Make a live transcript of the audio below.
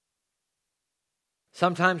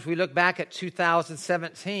Sometimes we look back at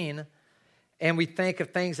 2017 and we think of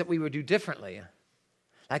things that we would do differently.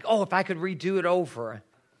 Like, oh, if I could redo it over,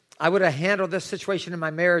 I would have handled this situation in my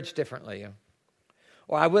marriage differently.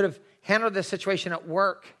 Or I would have handled this situation at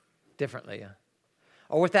work differently.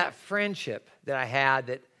 Or with that friendship that I had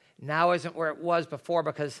that now isn't where it was before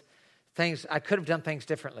because I could have done things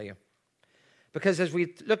differently. Because as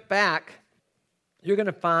we look back, you're going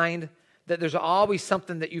to find that there's always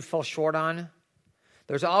something that you fell short on.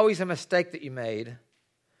 There's always a mistake that you made.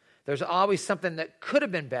 There's always something that could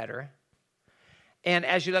have been better. And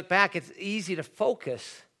as you look back, it's easy to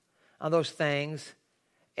focus on those things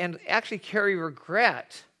and actually carry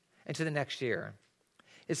regret into the next year.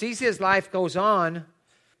 It's easy as life goes on,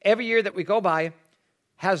 every year that we go by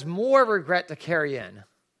has more regret to carry in.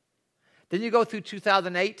 Then you go through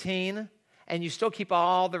 2018, and you still keep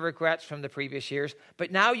all the regrets from the previous years,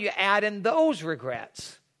 but now you add in those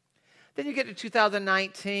regrets. Then you get to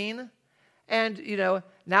 2019, and,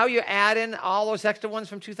 now you add in all those extra ones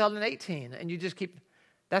from 2018, and you just keep,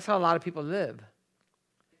 that's how a lot of people live.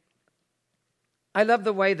 I love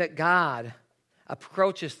the way that God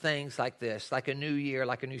approaches things like this, like a new year,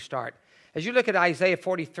 like a new start. As you look at Isaiah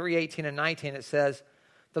 43, 18 and 19, it says,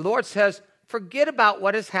 the Lord says, forget about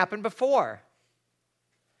what has happened before.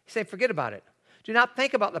 He's saying, forget about it. Do not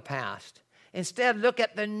think about the past. Instead, look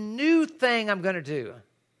at the new thing I'm going to do.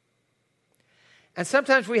 And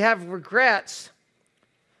sometimes we have regrets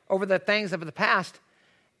over the things of the past.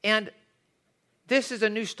 And this is a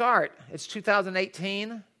new start. It's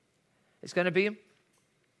 2018. It's going to be.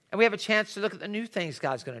 And we have a chance to look at the new things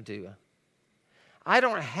God's going to do. I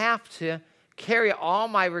don't have to carry all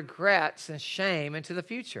my regrets and shame into the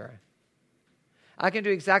future. I can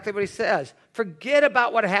do exactly what he says. Forget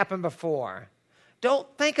about what happened before. Don't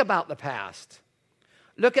think about the past.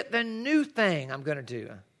 Look at the new thing I'm going to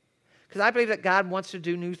do. Because I believe that God wants to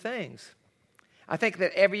do new things. I think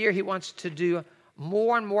that every year he wants to do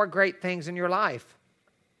more and more great things in your life.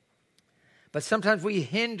 But sometimes we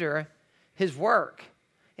hinder his work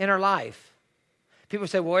in our life. People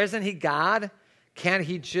say, well, isn't he God? Can't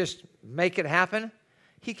he just make it happen?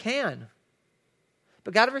 He can.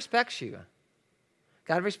 But God respects you.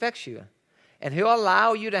 God respects you. And he'll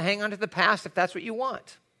allow you to hang on to the past if that's what you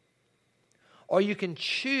want. Or you can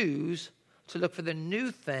choose to look for the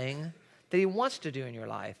new thing that he wants to do in your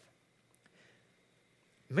life.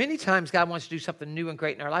 Many times God wants to do something new and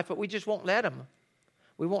great in our life, but we just won't let him.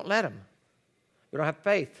 We won't let him. We don't have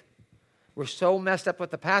faith. We're so messed up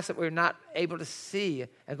with the past that we're not able to see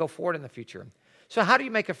and go forward in the future. So how do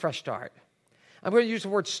you make a fresh start? I'm going to use the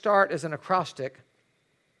word start as an acrostic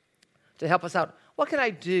to help us out. What can I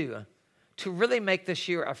do to really make this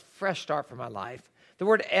year a fresh start for my life? The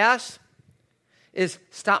word S is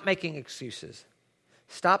stop making excuses.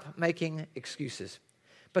 Stop making excuses.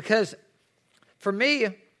 Because for me,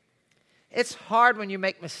 it's hard when you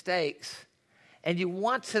make mistakes and you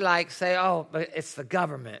want to say, oh, but it's the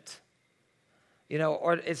government.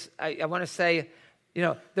 Or I want to say,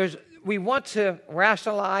 we want to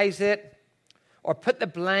rationalize it or put the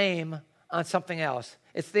blame on something else.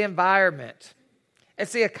 It's the environment.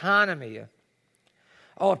 It's the economy.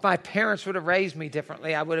 Oh, if my parents would have raised me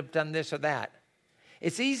differently, I would have done this or that.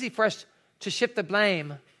 It's easy for us to shift the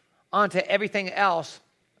blame onto everything else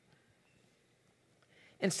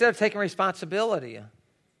instead of taking responsibility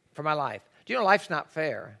for my life. Do you know life's not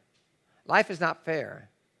fair? Life is not fair.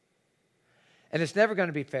 And it's never going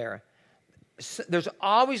to be fair. There's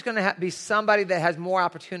always going to be somebody that has more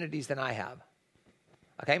opportunities than I have.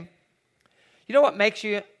 Okay? You know what makes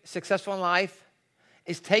you successful in life?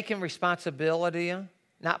 Is taking responsibility,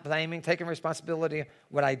 not blaming, taking responsibility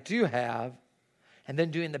what I do have, and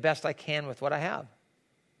then doing the best I can with what I have.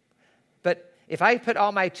 But if I put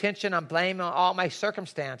all my attention on blaming all my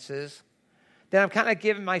circumstances, then I'm kind of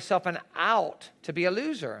giving myself an out to be a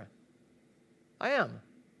loser. I am.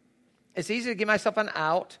 It's easy to give myself an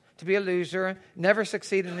out to be a loser, never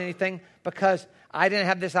succeed in anything because I didn't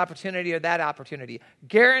have this opportunity or that opportunity.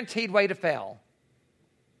 Guaranteed way to fail.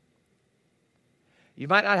 You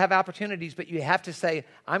might not have opportunities, but you have to say,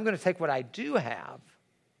 I'm going to take what I do have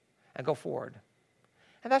and go forward.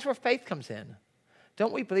 And that's where faith comes in.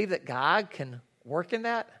 Don't we believe that God can work in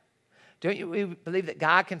that? Don't we believe that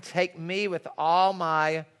God can take me with all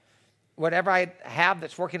my, whatever I have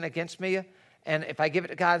that's working against me, and if I give it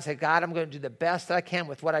to God and say, God, I'm going to do the best that I can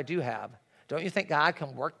with what I do have, don't you think God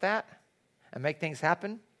can work that and make things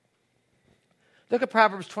happen? Look at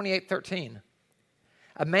Proverbs 28:13.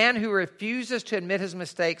 A man who refuses to admit his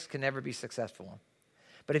mistakes can never be successful.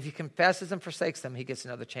 But if he confesses and forsakes them, he gets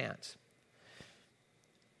another chance.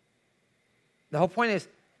 The whole point is,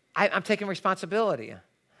 I'm taking responsibility.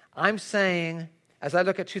 I'm saying, as I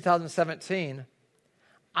look at 2017,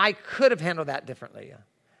 I could have handled that differently.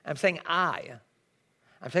 I'm saying I'm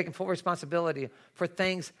taking full responsibility for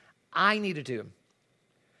things I need to do.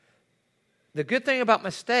 The good thing about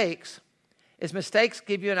mistakes is mistakes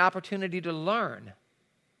give you an opportunity to learn.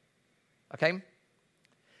 Okay?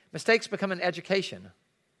 Mistakes become an education.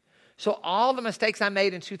 So all the mistakes I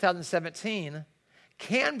made in 2017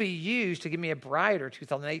 can be used to give me a brighter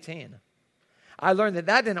 2018. I learned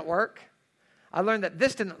that didn't work. I learned that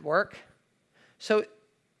this didn't work. So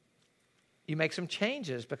you make some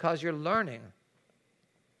changes because you're learning.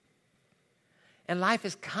 And life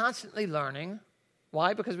is constantly learning.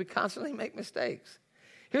 Why? Because we constantly make mistakes.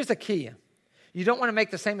 Here's the key. You don't want to make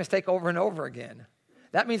the same mistake over and over again.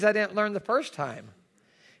 That means I didn't learn the first time.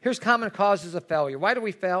 Here's common causes of failure. Why do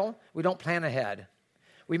we fail? We don't plan ahead.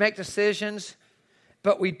 We make decisions,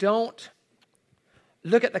 but we don't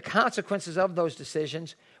look at the consequences of those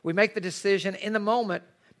decisions. We make the decision in the moment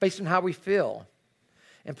based on how we feel.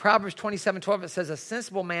 In Proverbs 27:12, it says, a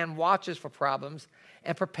sensible man watches for problems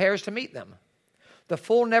and prepares to meet them. The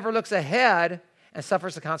fool never looks ahead and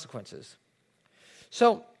suffers the consequences.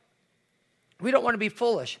 So we don't want to be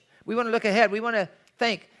foolish. We want to look ahead. We want to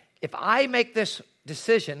think, if I make this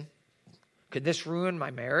decision, could this ruin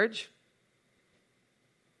my marriage?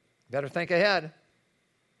 Better think ahead.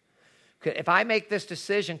 If I make this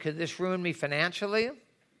decision, could this ruin me financially?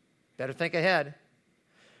 Better think ahead.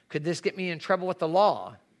 Could this get me in trouble with the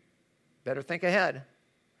law? Better think ahead.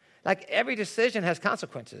 Like every decision has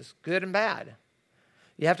consequences, good and bad.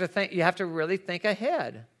 You have to think. You have to really think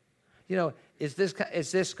ahead. You know, is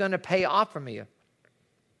this going to pay off for me?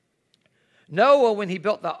 Noah, when he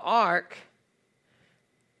built the ark,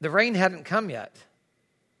 the rain hadn't come yet.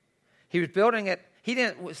 He was building it. He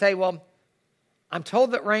didn't say, well, I'm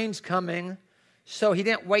told that rain's coming, so he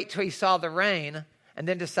didn't wait till he saw the rain and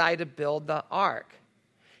then decide to build the ark.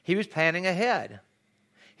 He was planning ahead.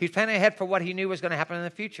 He was planning ahead for what he knew was going to happen in the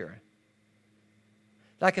future.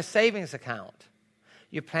 Like a savings account.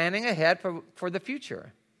 You're planning ahead for the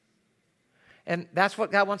future. And that's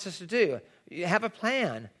what God wants us to do. You have a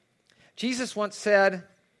plan. Jesus once said,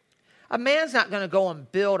 a man's not going to go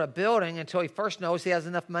and build a building until he first knows he has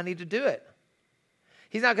enough money to do it.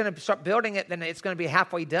 He's not going to start building it, then it's going to be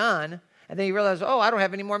halfway done, and then he realizes, oh, I don't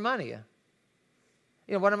have any more money. You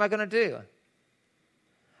know, what am I going to do?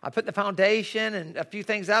 I put the foundation and a few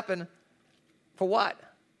things up, and for what?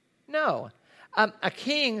 No. A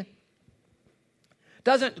king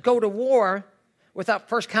doesn't go to war without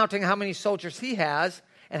first counting how many soldiers he has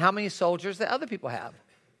and how many soldiers that other people have.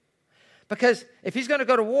 Because if he's going to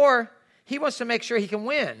go to war, he wants to make sure he can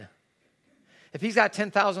win. If he's got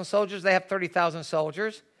 10,000 soldiers, they have 30,000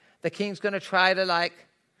 soldiers. The king's going to try to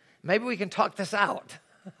maybe we can talk this out.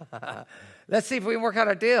 Let's see if we can work out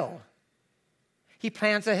a deal. He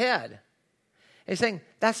plans ahead. He's saying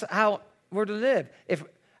that's how we're to live. If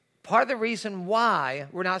part of the reason why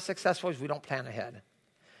we're not successful is we don't plan ahead.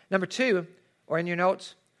 Number 2, or in your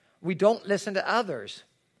notes, we don't listen to others.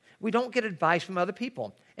 We don't get advice from other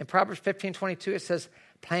people. In Proverbs 15:22, it says,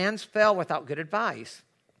 plans fail without good advice.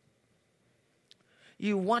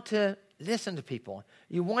 You want to listen to people.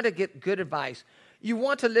 You want to get good advice. You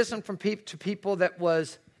want to listen to people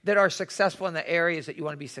that are successful in the areas that you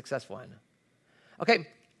want to be successful in. Okay,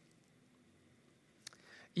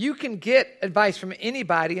 you can get advice from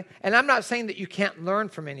anybody, and I'm not saying that you can't learn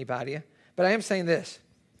from anybody, but I am saying this.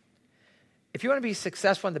 If you want to be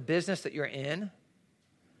successful in the business that you're in,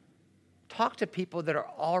 talk to people that are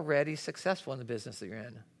already successful in the business that you're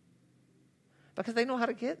in, because they know how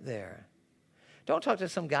to get there. Don't talk to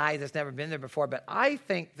some guy that's never been there before, but I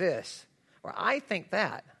think this, or I think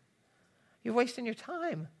that. You're wasting your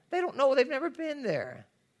time. They don't know. They've never been there.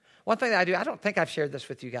 One thing that I do, I don't think I've shared this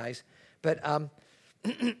with you guys, but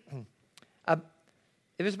it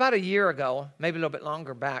was about a year ago, maybe a little bit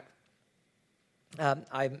longer back,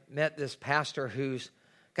 I met this pastor who's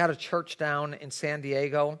got a church down in San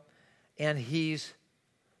Diego, and he's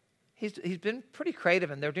been pretty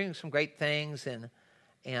creative, and they're doing some great things,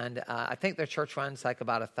 and I think their church runs like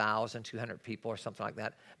about 1,200 people or something like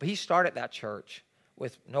that. But he started that church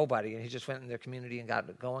with nobody, and he just went in their community and got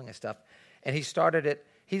it going and stuff. And he started it.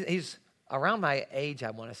 He's around my age,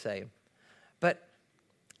 I want to say, but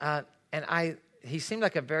he seemed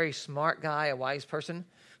like a very smart guy, a wise person.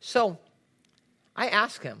 So I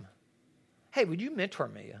asked him, "Hey, would you mentor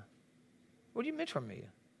me? Would you mentor me?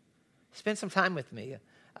 Spend some time with me?"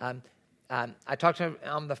 I talked to him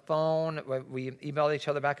on the phone. We emailed each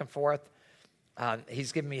other back and forth.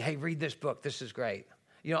 He's giving me, "Hey, read this book. This is great."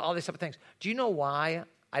 You know, all these type of things. Do you know why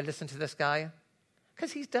I listened to this guy?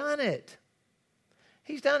 Because he's done it.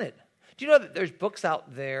 He's done it. Do you know that there's books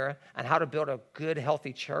out there on how to build a good,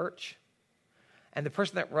 healthy church? And the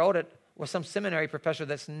person that wrote it was some seminary professor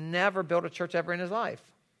that's never built a church ever in his life.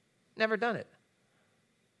 Never done it.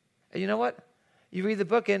 And you know what? You read the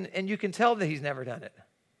book and you can tell that he's never done it.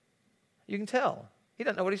 You can tell. He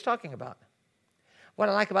doesn't know what he's talking about. What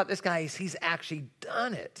I like about this guy is he's actually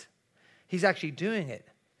done it. He's actually doing it.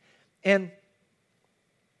 And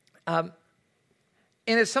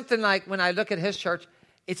it's something like when I look at his church,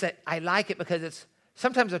 I like it because it's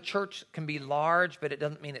sometimes a church can be large, but it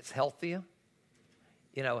doesn't mean it's healthy.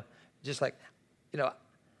 You know, just like, you know,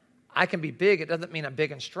 I can be big. It doesn't mean I'm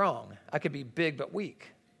big and strong. I could be big but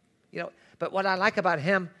weak. You know, but what I like about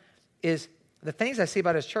him is the things I see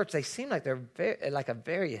about his church. They seem like they're like a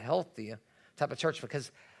very healthy type of church,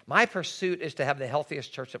 because my pursuit is to have the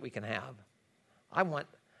healthiest church that we can have. I want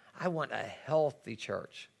a healthy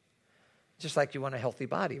church, just like you want a healthy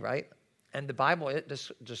body, right? And the Bible, it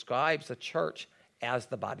describes the church as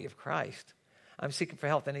the body of Christ. I'm seeking for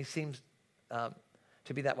health, and he seems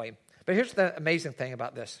to be that way. But here's the amazing thing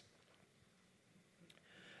about this.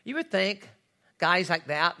 You would think guys like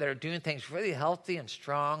that are doing things really healthy and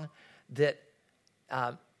strong, that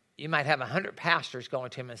you might have 100 pastors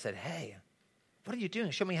going to him and said, hey, what are you doing?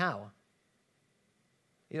 Show me how.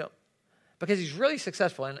 You know, because he's really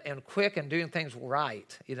successful and quick and doing things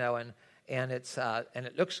right, you know, and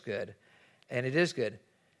it looks good, and it is good.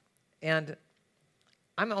 And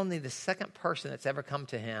I'm only the second person that's ever come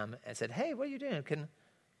to him and said, hey, what are you doing? Can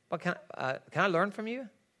I learn from you?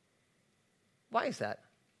 Why is that?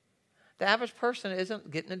 The average person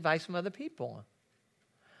isn't getting advice from other people.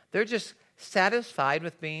 They're just satisfied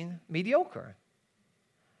with being mediocre.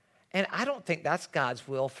 And I don't think that's God's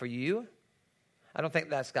will for you. I don't think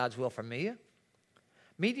that's God's will for me.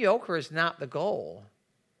 Mediocre is not the goal.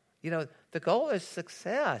 You know, the goal is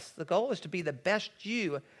success. The goal is to be the best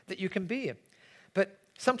you that you can be. But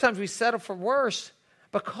sometimes we settle for worse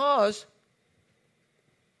because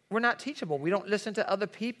we're not teachable. We don't listen to other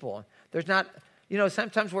people. There's not, you know,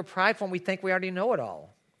 sometimes we're prideful and we think we already know it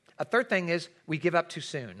all. A third thing is we give up too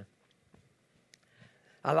soon.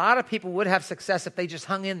 A lot of people would have success if they just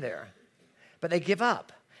hung in there, but they give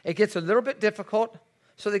up. It gets a little bit difficult,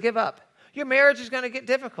 so they give up. Your marriage is going to get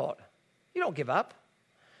difficult. You don't give up.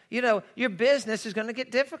 You know, your business is going to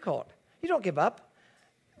get difficult. You don't give up.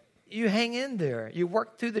 You hang in there. You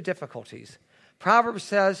work through the difficulties. Proverbs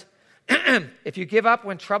says, if you give up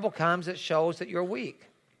when trouble comes, it shows that you're weak.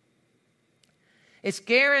 It's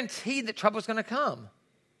guaranteed that trouble's going to come.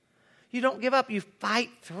 You don't give up. You fight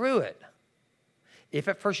through it. If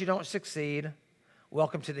at first you don't succeed,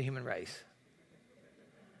 welcome to the human race.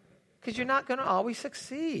 Because you're not going to always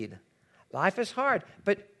succeed. Life is hard.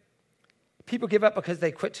 But people give up because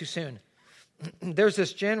they quit too soon. There's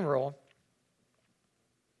this general,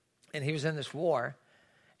 and he was in this war,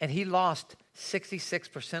 and he lost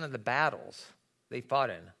 66% of the battles they fought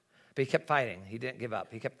in. But he kept fighting. He didn't give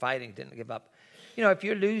up. He kept fighting, didn't give up. You know, if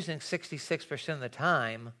you're losing 66% of the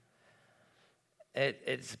time,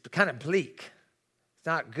 it's kind of bleak. It's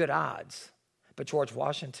not good odds. But George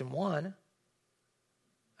Washington won.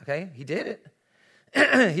 Okay, he did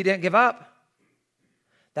it. He didn't give up.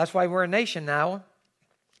 That's why we're a nation now.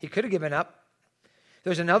 He could have given up.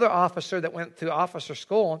 There's another officer that went through officer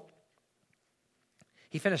school.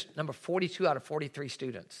 He finished number 42 out of 43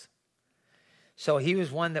 students. So he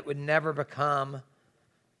was one that would never become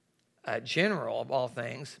a general of all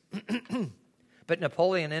things. But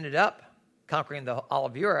Napoleon ended up conquering all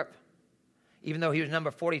of Europe, even though he was number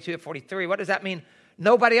 42 of 43. What does that mean?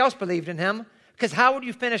 Nobody else believed in him. Because how would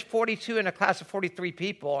you finish 42 in a class of 43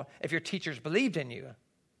 people if your teachers believed in you?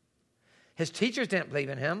 His teachers didn't believe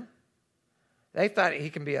in him. They thought he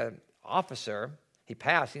can be an officer. He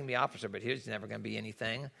passed, he can be an officer, but he's never going to be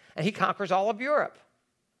anything. And he conquers all of Europe.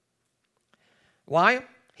 Why?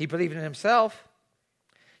 He believed in himself.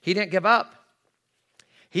 He didn't give up.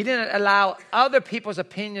 He didn't allow other people's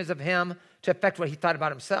opinions of him to affect what he thought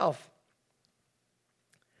about himself.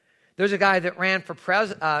 There's a guy that ran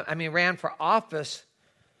for office,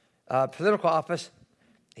 political office.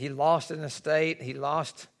 He lost in the state. He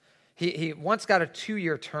once got a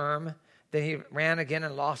 2-year term. Then he ran again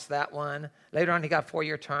and lost that one. Later on, he got a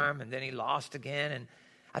 4-year term, and then he lost again. And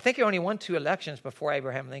I think he only won 2 elections before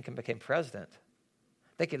Abraham Lincoln became president.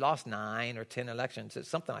 I think he lost 9 or 10 elections. It's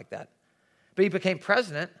something like that. But he became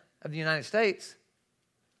president of the United States.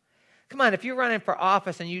 Come on, if you're running for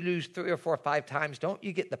office and you lose 3 or 4 or 5 times, don't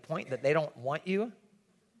you get the point that they don't want you?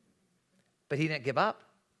 But he didn't give up.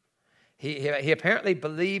 He apparently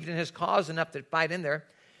believed in his cause enough to fight in there.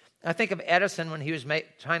 I think of Edison when he was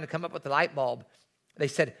trying to come up with the light bulb. They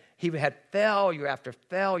said he had failure after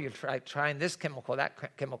failure, trying this chemical,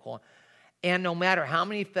 that chemical. And no matter how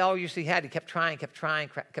many failures he had, he kept trying.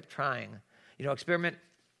 Experiment.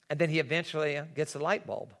 And then he eventually gets the light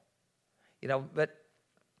bulb. But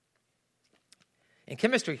in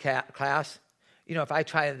chemistry class, if I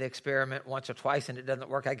try the experiment once or twice and it doesn't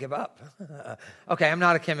work, I give up. Okay, I'm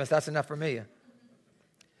not a chemist. That's enough for me.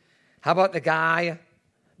 How about the guy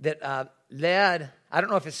that led, I don't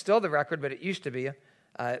know if it's still the record, but it used to be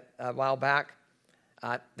a while back.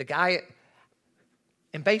 The guy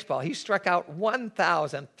in baseball, he struck out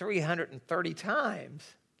 1,330 times.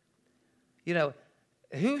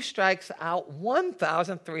 Who strikes out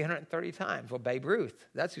 1,330 times? Well, Babe Ruth.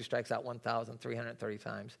 That's who strikes out 1,330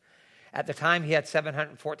 times. At the time, he had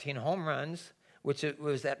 714 home runs, which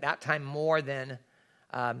was at that time more than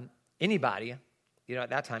anybody, at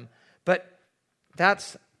that time. But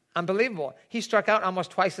that's unbelievable. He struck out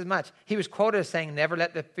almost twice as much. He was quoted as saying, "Never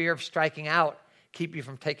let the fear of striking out keep you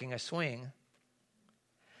from taking a swing."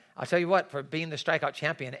 I'll tell you what, for being the strikeout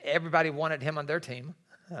champion, everybody wanted him on their team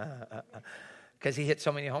because he hit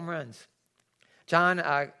so many home runs. John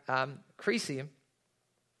Creasy,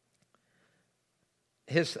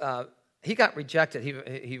 he got rejected.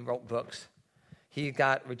 He wrote books. He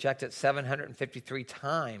got rejected 753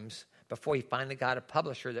 times before he finally got a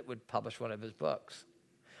publisher that would publish one of his books.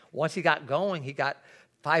 Once he got going, he got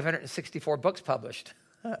 564 books published.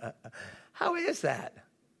 How is that?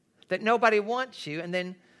 That nobody wants you, and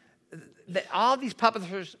then all these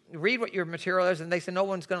publishers read what your material is, and they say no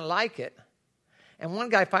one's going to like it. And one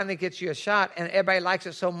guy finally gets you a shot, and everybody likes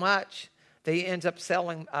it so much that he ends up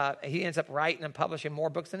writing and publishing more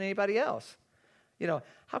books than anybody else.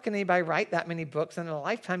 How can anybody write that many books in a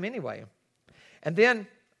lifetime anyway? And then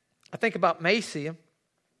I think about Macy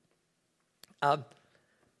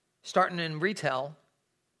starting in retail.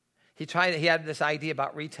 He had this idea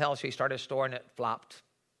about retail, so he started a store and it flopped.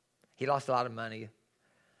 He lost a lot of money,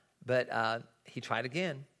 but he tried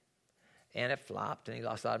again. And it flopped, and he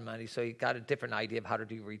lost a lot of money. So he got a different idea of how to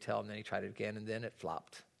do retail, and then he tried it again, and then it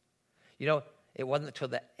flopped. It wasn't until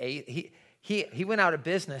the 8th. He went out of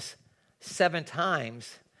business 7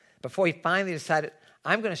 times before he finally decided,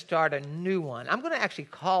 I'm going to start a new one. I'm going to actually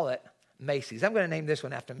call it Macy's. I'm going to name this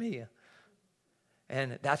one after me.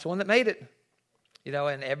 And that's the one that made it.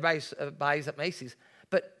 And everybody buys at Macy's.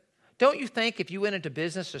 But don't you think if you went into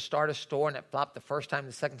business to start a store and it flopped the first time,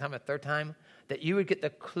 the second time, the third time, that you would get the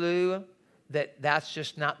clue that that's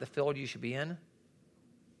just not the field you should be in?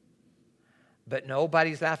 But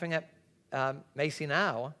nobody's laughing at Macy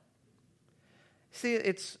now. See,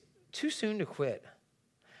 it's too soon to quit.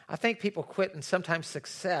 I think people quit, and sometimes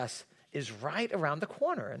success is right around the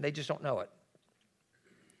corner, and they just don't know it.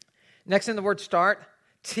 Next in the word start,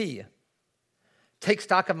 T. Take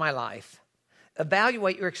stock of my life.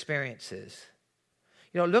 Evaluate your experiences.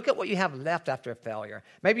 Look at what you have left after a failure.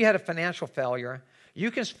 Maybe you had a financial failure.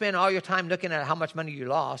 You can spend all your time looking at how much money you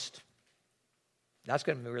lost. That's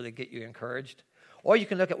going to really get you encouraged. Or you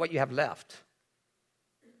can look at what you have left.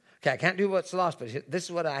 Okay, I can't do what's lost, but this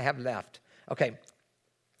is what I have left. Okay,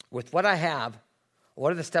 with what I have,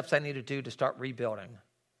 what are the steps I need to do to start rebuilding?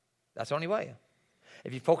 That's the only way.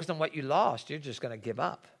 If you focus on what you lost, you're just going to give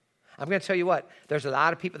up. I'm going to tell you what, there's a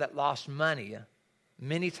lot of people that lost money.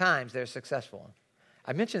 Many times they're successful.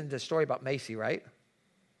 I mentioned the story about Macy, right?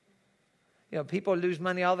 People lose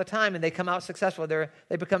money all the time, and they come out successful.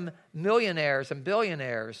 They become millionaires and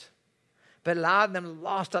billionaires. But a lot of them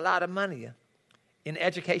lost a lot of money in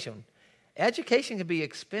education. Education can be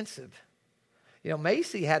expensive.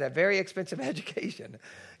 Macy had a very expensive education.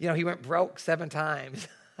 He went broke 7 times.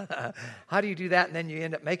 How do you do that, and then you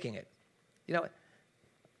end up making it?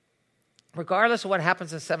 Regardless of what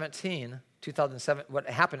happens in 2007, what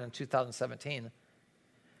happened in 2017,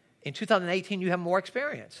 in 2018, you have more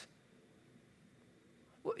experience.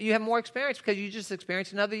 You have more experience because you just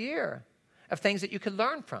experienced another year of things that you could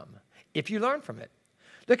learn from, if you learn from it.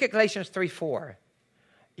 Look at Galatians 3:4.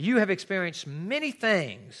 You have experienced many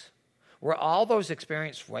things. Were all those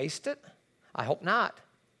experiences wasted? I hope not.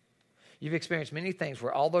 You've experienced many things.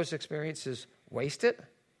 Were all those experiences wasted?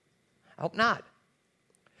 I hope not.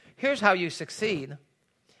 Here's how you succeed,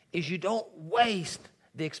 is you don't waste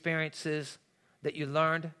the experiences that you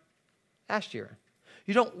learned last year.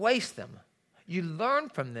 You don't waste them. You learn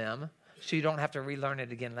from them so you don't have to relearn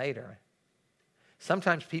it again later.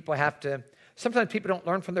 Sometimes people don't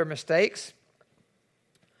learn from their mistakes,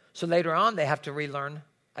 so later on they have to relearn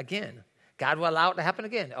again. God will allow it to happen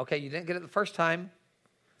again. Okay, you didn't get it the first time.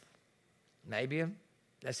 Maybe,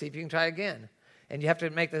 let's see if you can try again. And you have to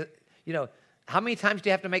make how many times do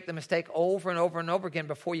you have to make the mistake over and over and over again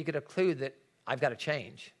before you get a clue that I've got to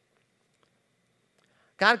change.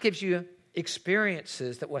 God gives you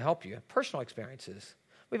experiences that will help you, personal experiences.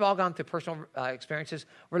 We've all gone through personal experiences,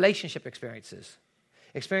 relationship experiences,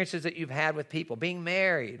 experiences that you've had with people, being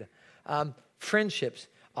married, friendships.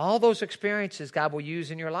 All those experiences God will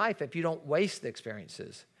use in your life if you don't waste the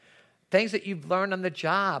experiences. Things that you've learned on the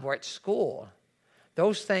job or at school.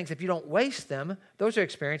 Those things, if you don't waste them, those are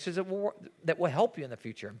experiences that will help you in the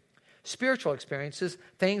future. Spiritual experiences,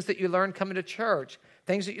 things that you learn coming to church,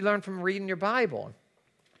 things that you learn from reading your Bible.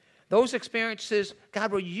 Those experiences,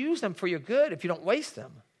 God will use them for your good if you don't waste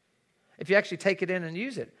them, if you actually take it in and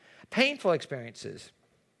use it. Painful experiences.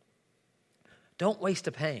 Don't waste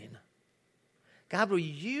the pain. God will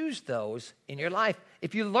use those in your life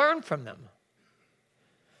if you learn from them.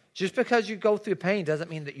 Just because you go through pain doesn't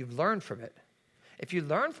mean that you've learned from it. If you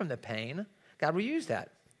learn from the pain, God will use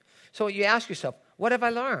that. So you ask yourself, what have I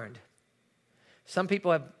learned? Some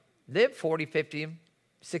people have lived 40, 50,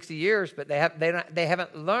 60 years, but they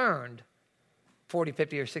haven't learned 40,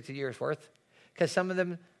 50, or 60 years worth, because some of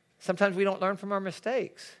them, sometimes we don't learn from our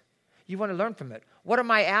mistakes. You want to learn from it. What are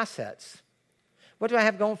my assets? What do I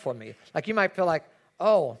have going for me? Like you might feel like,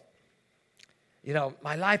 oh,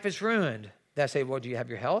 my life is ruined. Then I say, well, do you have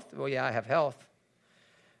your health? Well, yeah, I have health.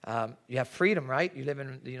 You have freedom, right? You live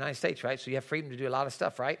in the United States, right? So you have freedom to do a lot of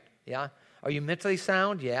stuff, right? Yeah. Are you mentally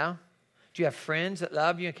sound? Yeah. Do you have friends that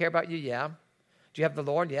love you and care about you? Yeah. Do you have the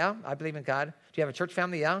Lord? Yeah. I believe in God. Do you have a church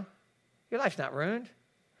family? Yeah. Your life's not ruined.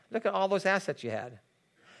 Look at all those assets you had.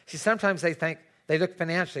 See, sometimes they look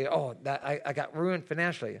financially, I got ruined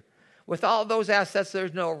financially. With all those assets,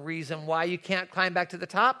 there's no reason why you can't climb back to the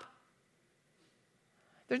top.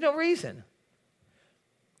 There's no reason.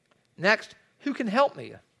 Next, who can help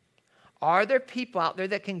me? Are there people out there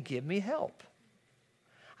that can give me help?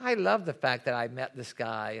 I love the fact that I met this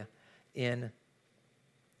guy in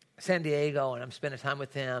San Diego, and I'm spending time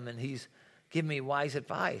with him, and he's giving me wise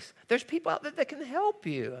advice. There's people out there that can help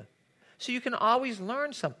you, so you can always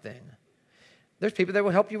learn something. There's people that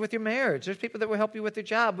will help you with your marriage. There's people that will help you with your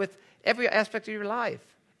job, with every aspect of your life,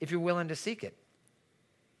 if you're willing to seek it.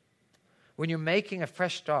 When you're making a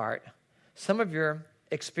fresh start, some of your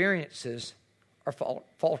experiences are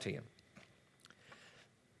faulty.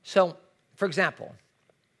 So, for example,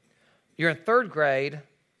 you're in third grade,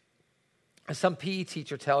 and some PE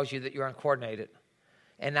teacher tells you that you're uncoordinated.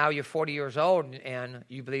 And now you're 40 years old, and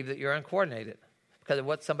you believe that you're uncoordinated because of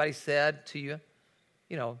what somebody said to you,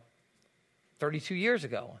 32 years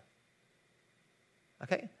ago.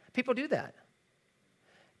 Okay? People do that.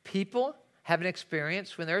 People have an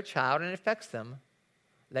experience when they're a child, and it affects them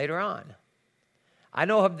later on. I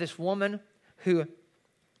know of this woman who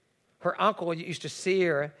her uncle used to see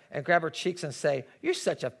her and grab her cheeks and say, "You're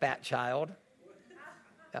such a fat child.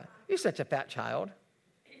 You're such a fat child."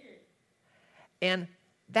 And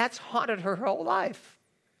that's haunted her whole life.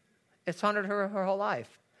 It's haunted her whole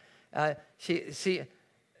life.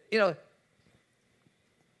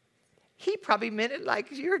 He probably meant it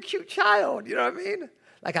like, you're a cute child, you know what I mean?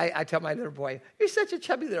 Like I tell my little boy, "You're such a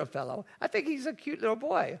chubby little fellow. I think he's a cute little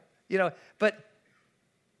boy." But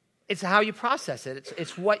it's how you process it.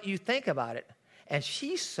 It's what you think about it. And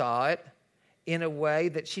she saw it in a way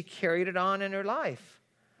that she carried it on in her life.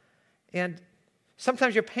 And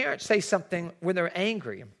sometimes your parents say something when they're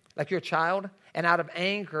angry, like you're a child, and out of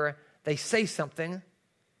anger, they say something,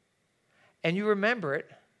 and you remember it.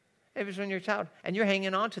 It was when you're a child, and you're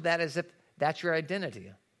hanging on to that as if that's your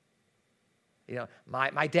identity.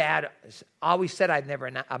 My dad always said I'd never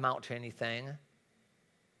amount to anything.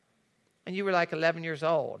 And you were like 11 years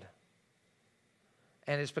old.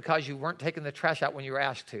 And it's because you weren't taking the trash out when you were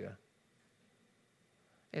asked to.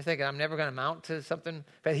 You're thinking, I'm never going to amount to something.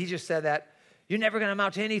 But he just said that, you're never going to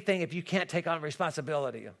amount to anything if you can't take on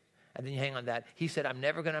responsibility. And then you hang on that. He said, I'm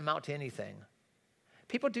never going to amount to anything.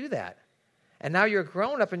 People do that. And now you're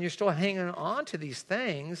grown up and you're still hanging on to these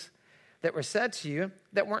things that were said to you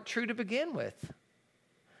that weren't true to begin with.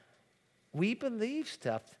 We believe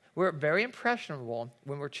stuff. We're very impressionable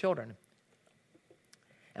when we're children.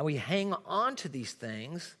 And we hang on to these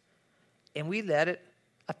things, and we let it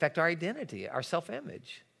affect our identity, our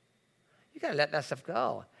self-image. You got to let that stuff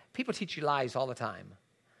go. People teach you lies all the time.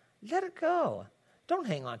 Let it go. Don't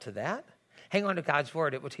hang on to that. Hang on to God's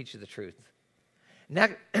word. It will teach you the truth.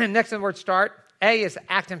 Next in the word start, A is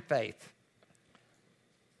act in faith.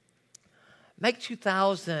 Make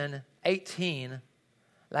 2018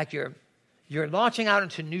 like you're launching out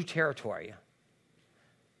into new territory.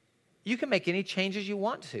 You can make any changes you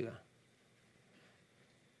want to.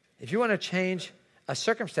 If you want to change a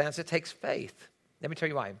circumstance, it takes faith. Let me tell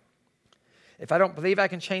you why. If I don't believe I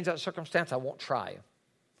can change that circumstance, I won't try.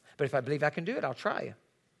 But if I believe I can do it, I'll try.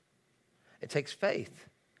 It takes faith.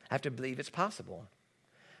 I have to believe it's possible.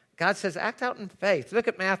 God says, act out in faith. Look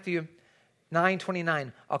at Matthew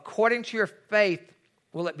 9:29. According to your faith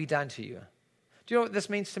will it be done to you. Do you know what this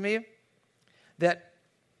means to me? That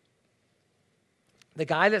the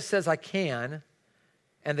guy that says I can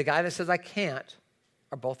and the guy that says I can't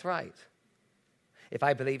are both right. If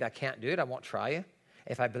I believe I can't do it, I won't try.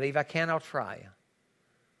 If I believe I can, I'll try.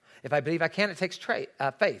 If I believe I can, it takes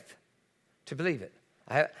faith to believe it.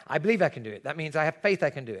 I believe I can do it. That means I have faith I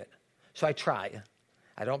can do it. So I try.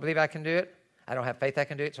 I don't believe I can do it. I don't have faith I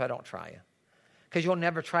can do it, so I don't try. Because you'll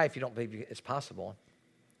never try if you don't believe it's possible.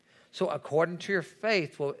 So according to your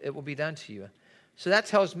faith, it will be done to you. So that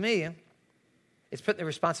tells me it's putting the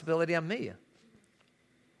responsibility on me.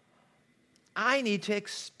 I need to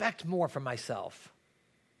expect more from myself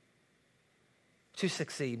to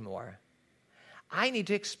succeed more. I need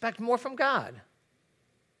to expect more from God.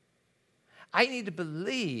 I need to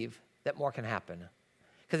believe that more can happen.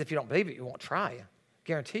 Because if you don't believe it, you won't try.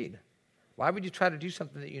 Guaranteed. Why would you try to do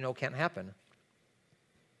something that you know can't happen?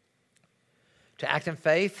 To act in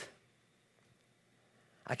faith,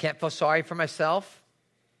 I can't feel sorry for myself.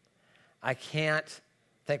 I can't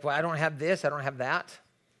think, well, I don't have this, I don't have that.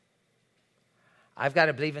 I've got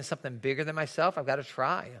to believe in something bigger than myself. I've got to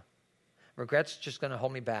try. Regret's just going to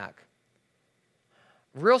hold me back.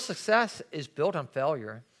 Real success is built on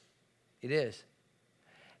failure. It is.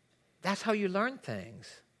 That's how you learn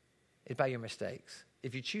things, is by your mistakes,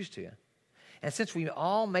 if you choose to. And since we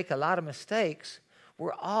all make a lot of mistakes,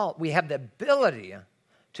 we have the ability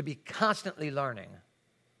to be constantly learning.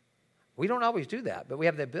 We don't always do that, but we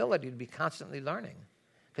have the ability to be constantly learning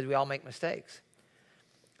because we all make mistakes.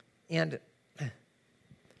 And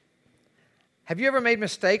have you ever made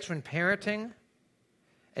mistakes when parenting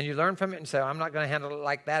and you learn from it and say, I'm not going to handle it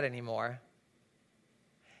like that anymore?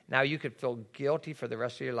 Now you could feel guilty for the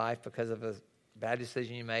rest of your life because of a bad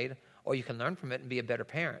decision you made, or you can learn from it and be a better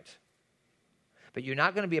parent. But you're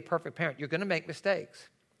not going to be a perfect parent. You're going to make mistakes.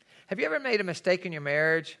 Have you ever made a mistake in your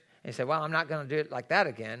marriage and you say, well, I'm not going to do it like that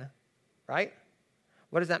again, right?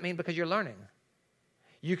 What does that mean? Because you're learning.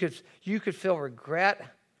 You could feel regret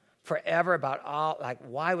forever about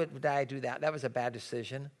why would I do that? That was a bad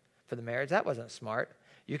decision for the marriage. That wasn't smart.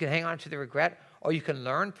 You can hang on to the regret, or you can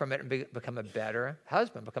learn from it and become a better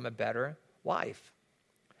husband, become a better wife.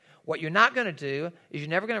 What you're not going to do is you're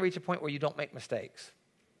never going to reach a point where you don't make mistakes.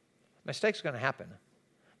 Mistakes are going to happen.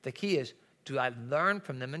 The key is, do I learn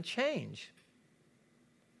from them and change?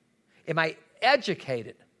 Am I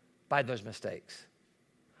educated by those mistakes?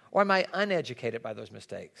 Or am I uneducated by those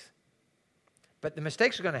mistakes? But the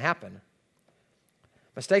mistakes are going to happen.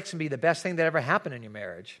 Mistakes can be the best thing that ever happened in your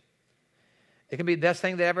marriage. It can be the best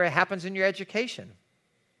thing that ever happens in your education,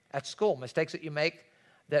 at school. Mistakes that you make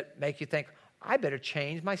that make you think, I better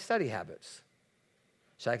change my study habits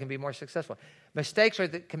so I can be more successful. Mistakes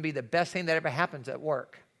can be the best thing that ever happens at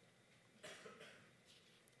work.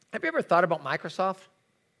 Have you ever thought about Microsoft?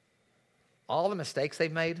 All the mistakes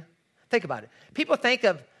they've made? Think about it. People think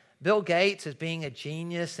of Bill Gates as being a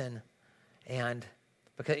genius and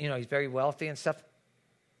because, he's very wealthy and stuff.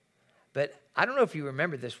 But I don't know if you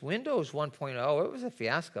remember this. Windows 1.0, it was a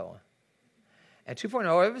fiasco. And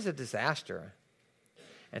 2.0, it was a disaster.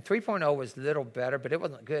 And 3.0 was a little better, but it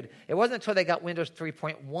wasn't good. It wasn't until they got Windows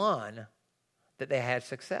 3.1 that they had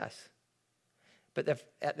success. But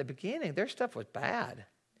at the beginning, their stuff was bad.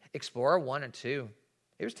 Explorer 1 and 2,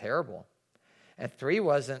 it was terrible. And 3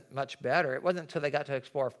 wasn't much better. It wasn't until they got to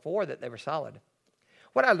Explorer 4 that they were solid.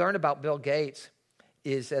 What I learned about Bill Gates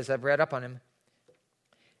is, as I've read up on him,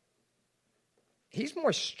 he's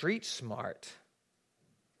more street smart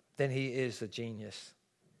than he is a genius.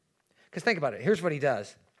 Because think about it. Here's what he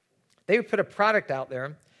does. They would put a product out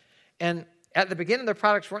there, and at the beginning, their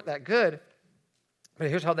products weren't that good, but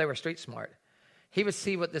here's how they were street smart. He would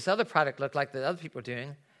see what this other product looked like that other people were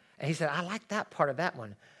doing, and he said, I like that part of that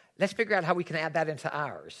one. Let's figure out how we can add that into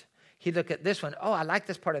ours. He'd look at this one. Oh, I like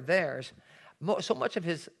this part of theirs. So much of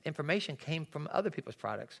his information came from other people's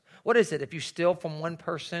products. What is it? If you steal from one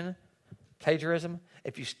person, plagiarism.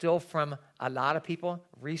 If you steal from a lot of people,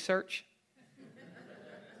 research.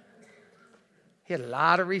 He had a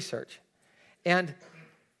lot of research. And,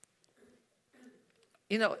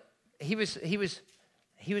 he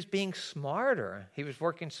was being smarter. He was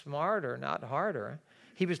working smarter, not harder.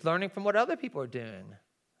 He was learning from what other people are doing.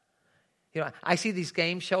 I see these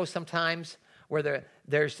game shows sometimes where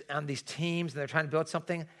there's on these teams and they're trying to build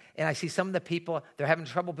something, and I see some of the people, they're having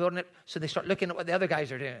trouble building it, so they start looking at what the other guys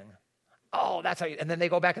are doing. Oh, that's how and then they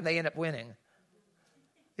go back and they end up winning.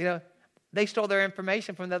 They stole their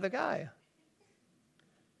information from the other guy.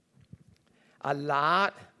 A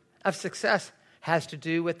lot of success has to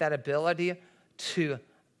do with that ability to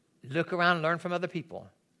look around and learn from other people.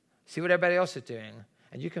 See what everybody else is doing,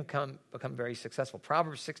 and you can become very successful.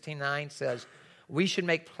 Proverbs 16:9 says, we should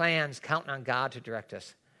make plans counting on God to direct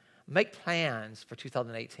us. Make plans for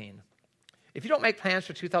 2018. If you don't make plans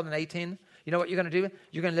for 2018, you know what you're going to do?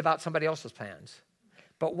 You're going to live out somebody else's plans.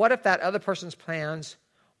 But what if that other person's plans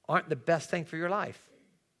aren't the best thing for your life?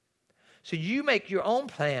 So you make your own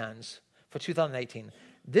plans for 2018.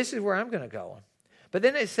 This is where I'm going to go. But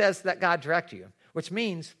then it says that God direct you, which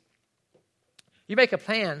means you make a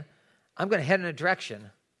plan, I'm going to head in a direction.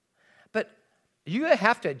 But you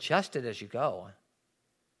have to adjust it as you go.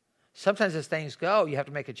 Sometimes as things go, you have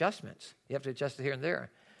to make adjustments. You have to adjust it here and there.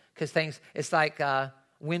 Because it's like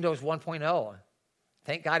Windows 1.0.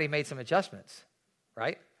 Thank God he made some adjustments,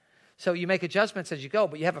 right? So you make adjustments as you go,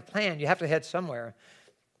 but you have a plan. You have to head somewhere.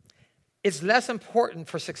 It's less important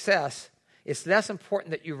for success. It's less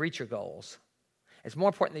important that you reach your goals. It's more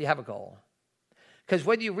important that you have a goal. Because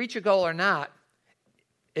whether you reach your goal or not,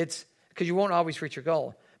 it's because you won't always reach your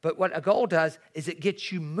goal. But what a goal does is it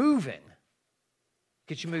gets you moving.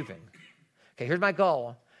 Gets you moving. Okay, here's my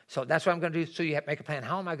goal. So that's what I'm going to do. So you have to make a plan.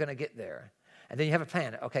 How am I going to get there? And then you have a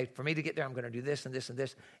plan. Okay, for me to get there, I'm going to do this and this and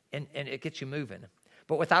this. And it gets you moving.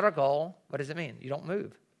 But without a goal, what does it mean? You don't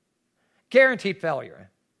move. Guaranteed failure.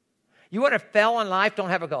 You want to fail in life, don't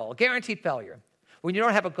have a goal. Guaranteed failure. When you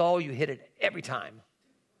don't have a goal, you hit it every time.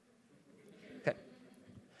 Okay.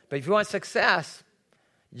 But if you want success,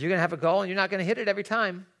 you're going to have a goal and you're not going to hit it every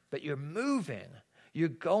time. But you're moving. You're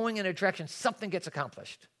going in a direction. Something gets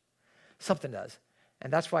accomplished. Something does.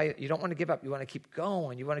 And that's why you don't want to give up. You want to keep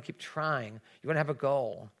going. You want to keep trying. You want to have a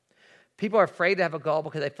goal. People are afraid to have a goal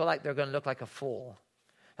because they feel like they're going to look like a fool.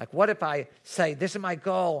 Like, what if I say, this is my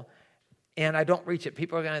goal, and I don't reach it?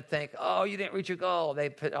 People are going to think, oh, you didn't reach your goal. They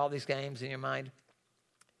put all these games in your mind.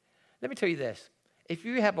 Let me tell you this. If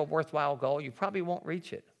you have a worthwhile goal, you probably won't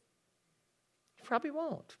reach it. You probably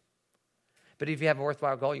won't. But if you have a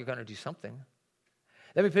worthwhile goal, you're going to do something.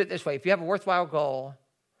 Let me put it this way. If you have a worthwhile goal,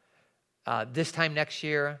 this time next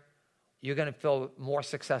year, you're going to feel more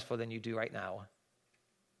successful than you do right now.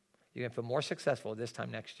 You're going to feel more successful this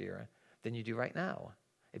time next year than you do right now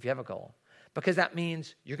if you have a goal. Because that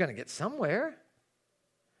means you're going to get somewhere.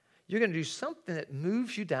 You're going to do something that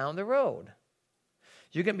moves you down the road.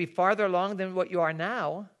 You're going to be farther along than what you are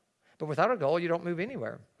now, but without a goal, you don't move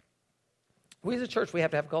anywhere. We as a church, we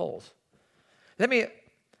have to have goals. I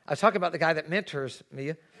was talking about the guy that mentors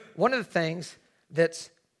me. One of the things that's,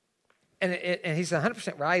 and he's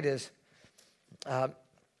 100% right, is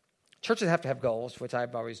churches have to have goals, which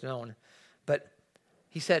I've always known. But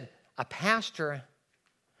he said, a pastor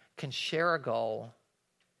can share a goal,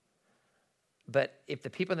 but if the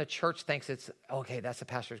people in the church thinks it's, okay, that's the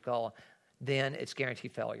pastor's goal, then it's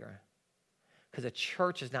guaranteed failure. Because the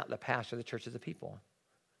church is not the pastor, the church is the people.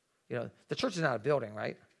 You know, the church is not a building,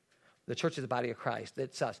 right? The church is the body of Christ.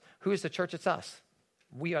 It's us. Who is the church? It's us.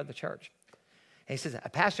 We are the church. And he says, a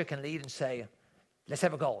pastor can lead and say, let's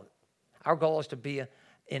have a goal. Our goal is to be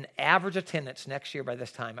in average attendance next year by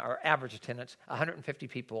this time. Our average attendance, 150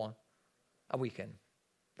 people a weekend.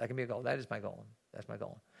 That can be a goal. That is my goal. That's my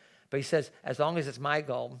goal. But he says, as long as it's my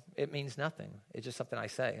goal, it means nothing. It's just something I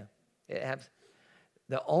say.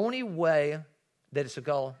 The only way that it's a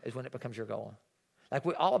goal is when it becomes your goal. Like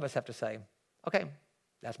all of us have to say, okay,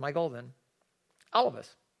 that's my goal then. All of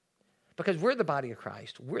us. Because we're the body of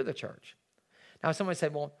Christ. We're the church. Now someone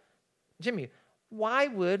said, well, Jimmy, why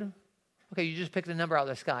would, okay, you just picked a number out of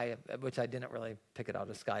the sky, which I didn't really pick it out of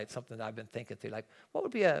the sky. It's something that I've been thinking through. Like, what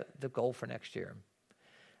would be the goal for next year?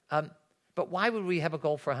 But why would we have a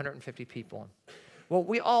goal for 150 people? Well,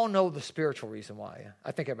 we all know the spiritual reason why.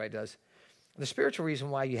 I think everybody does. The spiritual reason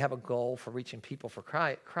why you have a goal for reaching people for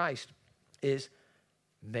Christ is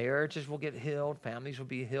marriages will get healed, families will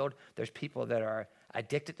be healed. There's people that are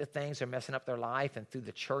addicted to things, they're messing up their life, and through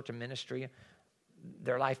the church and ministry,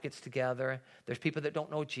 their life gets together. There's people that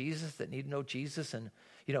don't know Jesus, that need to know Jesus. And,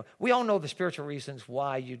 you know, we all know the spiritual reasons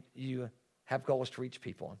why you have goals to reach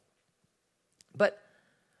people. But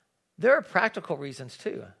there are practical reasons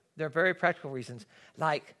too. There are very practical reasons.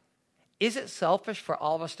 Like, is it selfish for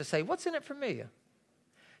all of us to say, what's in it for me?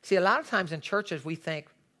 See, a lot of times in churches, we think,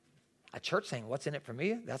 a church saying, what's in it for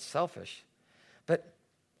me? That's selfish. But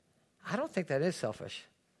I don't think that is selfish.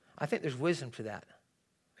 I think there's wisdom to that.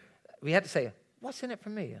 We have to say, what's in it for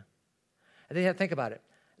me? And then you have to think about it.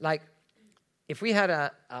 Like, if we had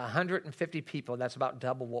 150 people, that's about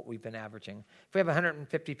double what we've been averaging. If we have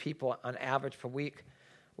 150 people on average per week,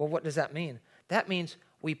 well, what does that mean? That means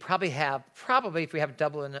we probably if we have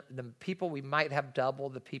double the people, we might have double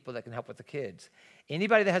the people that can help with the kids.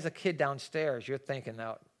 Anybody that has a kid downstairs, you're thinking,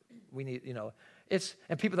 now, we need,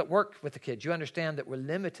 and people that work with the kids, you understand that we're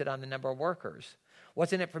limited on the number of workers.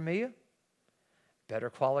 What's in it for me? Better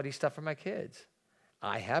quality stuff for my kids.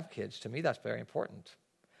 I have kids. To me, that's very important.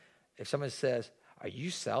 If someone says, are you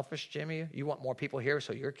selfish, Jimmy? You want more people here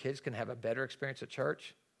so your kids can have a better experience at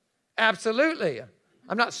church? Absolutely.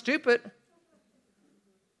 I'm not stupid.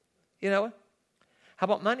 How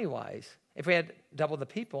about money-wise? If we had double the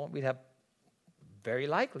people, we'd have very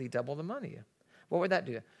likely double the money. What would that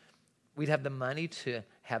do? We'd have the money to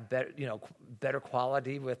have better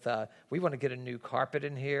quality with, we want to get a new carpet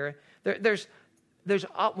in here. There's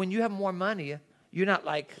when you have more money, you're not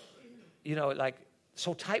like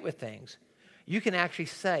so tight with things. You can actually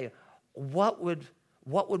say, what would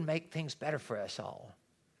make things better for us all?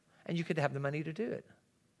 And you could have the money to do it.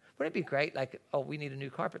 Wouldn't it be great? We need a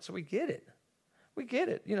new carpet, so we get it. We get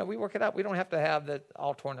it. We work it out. We don't have to have the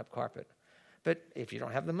all torn up carpet. But if you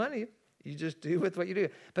don't have the money, you just do with what you do.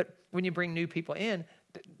 But when you bring new people in,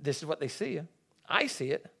 this is what they see. I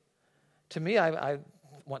see it. To me, I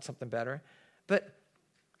want something better. But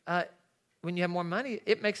when you have more money,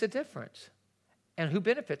 it makes a difference. And who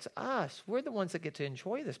benefits? Us. We're the ones that get to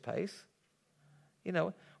enjoy this place.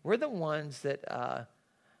 We're the ones that...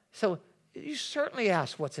 So you certainly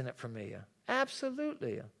ask, what's in it for me?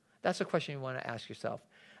 Absolutely. That's a question you want to ask yourself.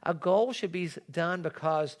 A goal should be done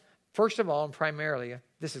because, first of all and primarily,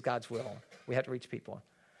 this is God's will. We have to reach people.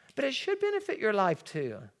 But it should benefit your life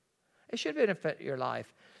too. It should benefit your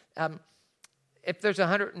life. If there's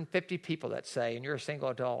 150 people, let's say, and you're a single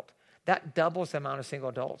adult, that doubles the amount of single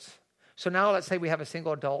adults. So now let's say we have a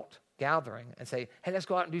single adult gathering and say, hey, let's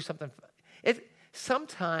go out and do something.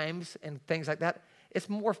 Sometimes in things like that, it's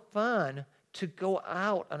more fun to go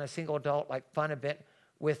out on a single adult fun event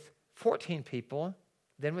with 14 people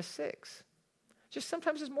than with 6. Just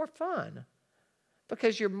sometimes it's more fun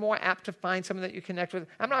because you're more apt to find someone that you connect with.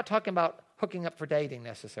 I'm not talking about hooking up for dating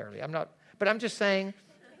necessarily. But I'm just saying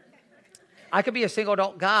I could be a single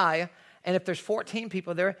adult guy, and if there's 14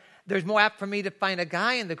 people there's more apt for me to find a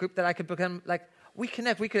guy in the group that I could become, we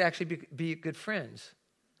connect. We could actually be good friends.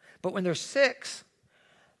 But when there's 6,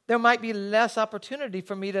 there might be less opportunity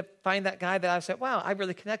for me to find that guy that I said, wow, I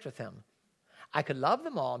really connect with him. I could love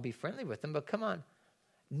them all and be friendly with them, but come on.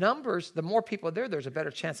 Numbers, the more people there's a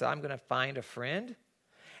better chance that I'm going to find a friend.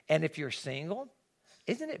 And if you're single,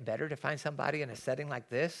 isn't it better to find somebody in a setting like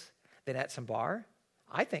this than at some bar?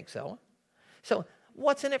 I think so. So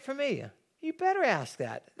what's in it for me? You better ask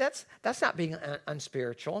that. That's not being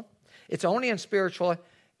unspiritual. It's only unspiritual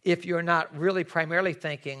if you're not really primarily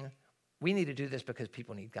thinking, we need to do this because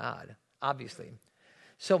people need God, obviously.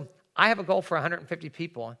 So I have a goal for 150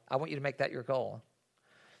 people. I want you to make that your goal.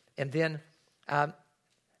 And then, and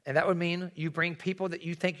that would mean you bring people that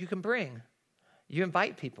you think you can bring. You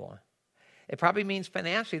invite people. It probably means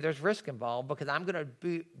financially there's risk involved because I'm going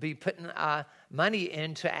to be putting money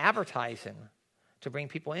into advertising to bring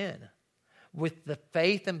people in. With the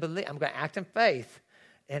faith and belief, I'm going to act in faith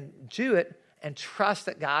and do it and trust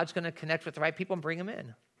that God's going to connect with the right people and bring them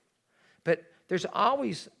in. But there's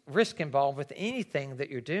always risk involved with anything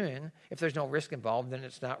that you're doing. If there's no risk involved, then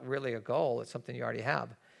it's not really a goal. It's something you already have.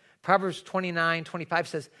 Proverbs 29:25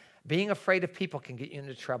 says, being afraid of people can get you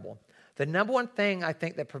into trouble. The number one thing I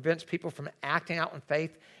think that prevents people from acting out in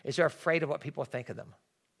faith is they're afraid of what people think of them.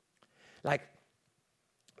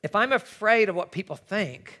 If I'm afraid of what people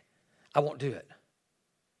think, I won't do it.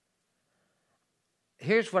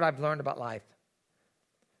 Here's what I've learned about life.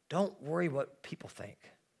 Don't worry what people think.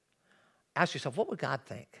 Ask yourself, what would God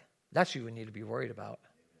think? That's what we need to be worried about.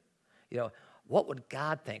 What would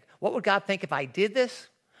God think? What would God think if I did this?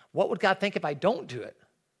 What would God think if I don't do it?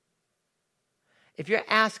 If you're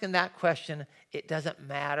asking that question, it doesn't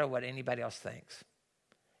matter what anybody else thinks.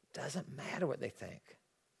 It doesn't matter what they think.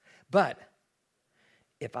 But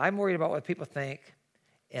if I'm worried about what people think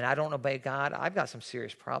and I don't obey God, I've got some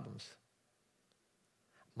serious problems.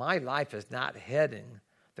 My life is not heading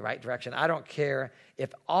the right direction. I don't care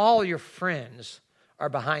if all your friends are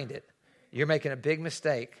behind it. You're making a big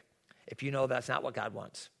mistake if you know that's not what God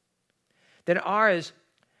wants. Then R is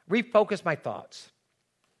refocus my thoughts.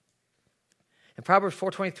 In Proverbs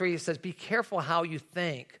 4:23, it says, be careful how you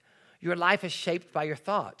think. Your life is shaped by your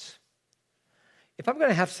thoughts. If I'm going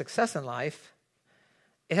to have success in life,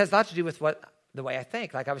 it has a lot to do with the way I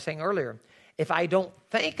think. Like I was saying earlier, if I don't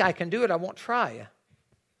think I can do it, I won't try.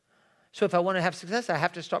 So if I want to have success, I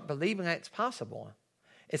have to start believing that it's possible.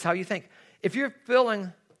 It's how you think. If you're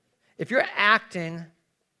acting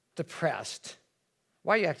depressed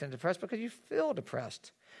Why are you acting depressed? Because you feel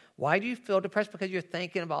depressed. Why do you feel depressed? Because you're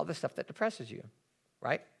thinking of all the stuff that depresses you,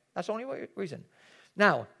 right? That's the only reason.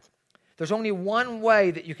 Now, there's only one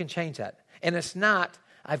way that you can change that. And it's not,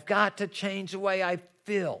 I've got to change the way I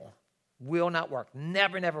feel. Will not work.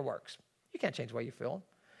 Never works. You can't change the way you feel,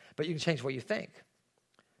 but you can change the way you think.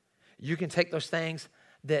 You can take those things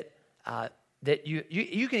that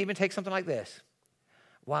you can even take something like this.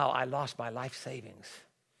 Wow, I lost my life savings.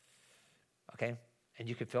 Okay? And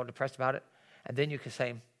you can feel depressed about it. And then you can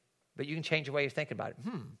say, but you can change the way you're thinking about it.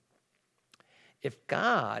 If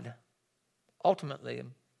God ultimately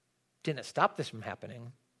didn't stop this from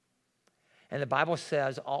happening, and the Bible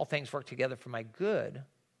says all things work together for my good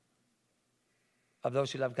of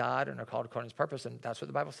those who love God and are called according to his purpose, and that's what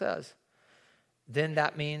the Bible says, then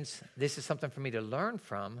that means this is something for me to learn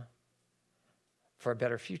from for a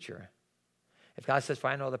better future. If God says, for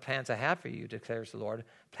I know the plans I have for you, declares the Lord,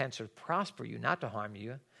 plans to prosper you, not to harm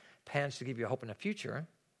you, plans to give you hope in the future,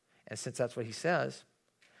 and since that's what he says,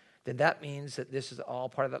 then that means that this is all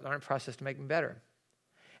part of that learning process to make me better.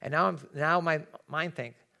 And now my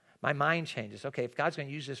mind changes. Okay, if God's going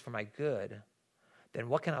to use this for my good, then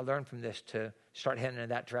what can I learn from this to start heading in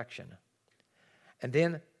that direction? And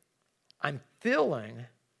then I'm feeling,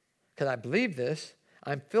 because I believe this,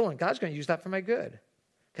 I'm feeling God's going to use that for my good,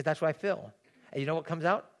 because that's what I feel. And you know what comes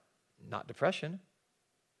out? Not depression.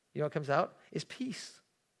 You know what comes out? Is peace.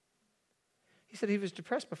 He said he was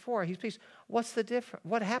depressed before. He's peace. What's the difference?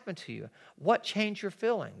 What happened to you? What changed your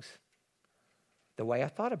feelings? The way I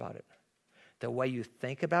thought about it. The way you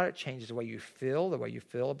think about it changes the way you feel. The way you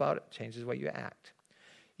feel about it changes the way you act.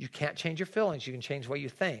 You can't change your feelings. You can change the way you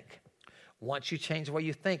think. Once you change the way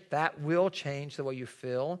you think, that will change the way you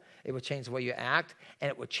feel. It will change the way you act, and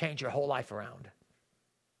it will change your whole life around.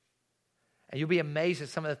 And you'll be amazed at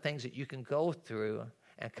some of the things that you can go through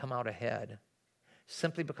and come out ahead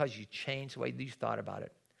simply because you changed the way you thought about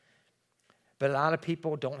it. But a lot of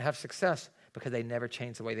people don't have success because they never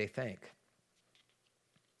change the way they think.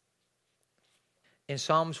 In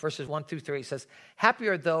Psalms verses 1 through 3, it says, happy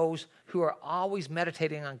are those who are always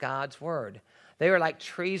meditating on God's word. They are like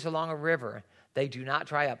trees along a river. They do not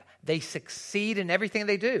dry up. They succeed in everything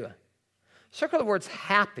they do. Circle the words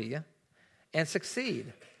happy and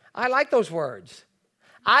succeed. I like those words.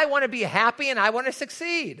 I want to be happy and I want to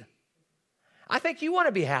succeed. I think you want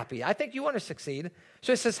to be happy. I think you want to succeed.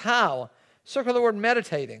 So it says how? Circle the word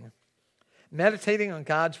meditating. Meditating on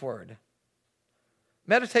God's word.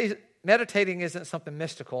 Meditating isn't something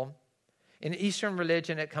mystical. In Eastern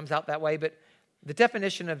religion, it comes out that way, but the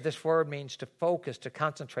definition of this word means to focus, to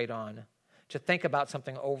concentrate on, to think about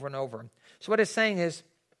something over and over. So what it's saying is,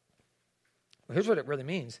 well, here's what it really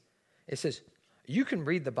means. It says, you can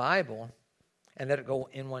read the Bible and let it go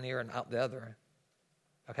in one ear and out the other,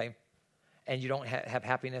 okay? And you don't have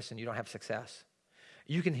happiness and you don't have success.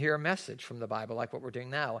 You can hear a message from the Bible like what we're doing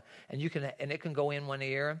now, and it can go in one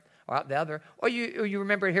ear or out the other, or you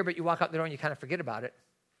remember it here, but you walk out the door and you kind of forget about it,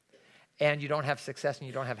 and you don't have success and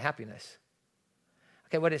you don't have happiness.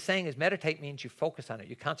 Okay, what it's saying is meditate means you focus on it,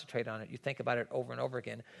 you concentrate on it, you think about it over and over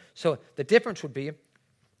again. So the difference would be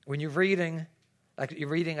when you're reading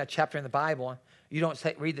a chapter in the Bible, you don't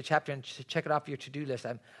read the chapter and check it off your to-do list.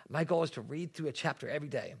 My goal is to read through a chapter every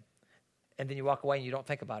day, and then you walk away and you don't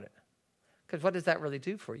think about it. Because what does that really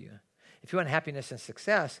do for you? If you want happiness and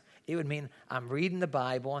success, it would mean I'm reading the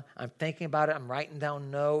Bible, I'm thinking about it, I'm writing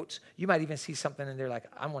down notes. You might even see something in there like,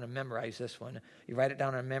 I want to memorize this one. You write it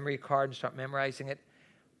down on a memory card and start memorizing it.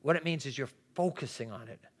 What it means is you're focusing on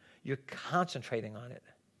it. You're concentrating on it.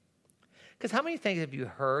 Because how many things have you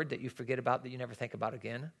heard that you forget about that you never think about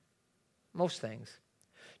again? Most things.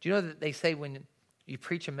 Do you know that they say when you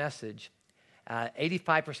preach a message,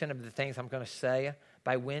 85% of the things I'm going to say,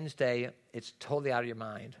 by Wednesday, it's totally out of your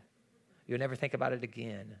mind. You'll never think about it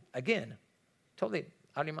again. Again, totally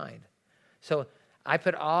out of your mind. So I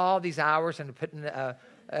put all these hours into putting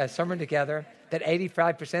a sermon together that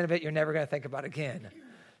 85% of it you're never going to think about again.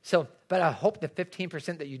 So, but I hope the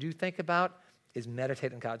 15% that you do think about is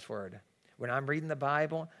meditate on God's word. When I'm reading the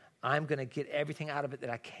Bible, I'm going to get everything out of it that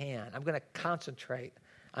I can. I'm going to concentrate.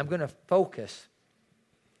 I'm going to focus.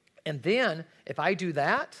 And then, if I do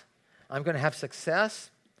that, I'm going to have success,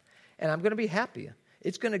 and I'm going to be happy.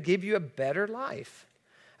 It's going to give you a better life.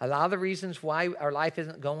 A lot of the reasons why our life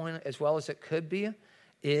isn't going as well as it could be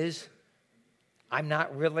is I'm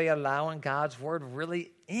not really allowing God's word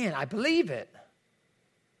really in. I believe it.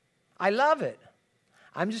 I love it.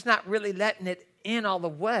 I'm just not really letting it in all the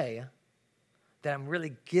way that I'm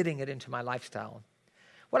really getting it into my lifestyle.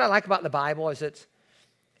 What I like about the Bible is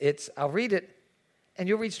it's I'll read it, And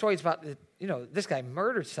you'll read stories about, this guy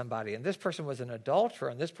murdered somebody, and this person was an adulterer,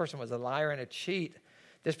 and this person was a liar and a cheat.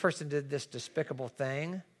 This person did this despicable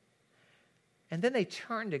thing. And then they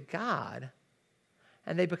turn to God,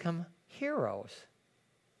 and they become heroes.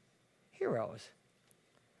 Heroes.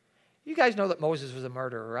 You guys know that Moses was a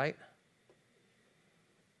murderer, right?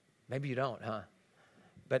 Maybe you don't, huh?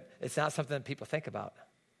 But it's not something that people think about.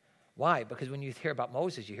 Why? Because when you hear about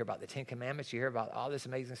Moses, you hear about the Ten Commandments, you hear about all this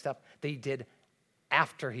amazing stuff that he did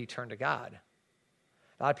after he turned to God.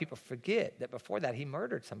 A lot of people forget that before that he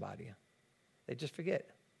murdered somebody. They just forget.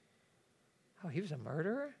 Oh, he was a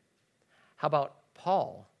murderer? How about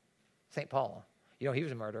Paul, St. Paul? He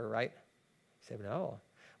was a murderer, right? You say, no.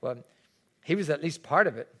 Well, he was at least part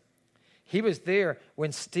of it. He was there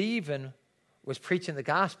when Stephen was preaching the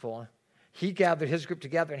gospel. He gathered his group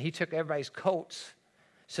together, and he took everybody's coats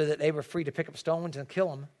so that they were free to pick up stones and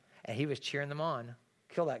kill him. And he was cheering them on.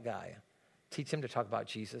 Kill that guy. Teach him to talk about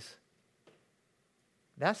Jesus.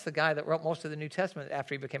 That's the guy that wrote most of the New Testament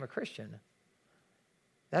after he became a Christian.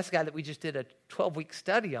 That's the guy that we just did a 12-week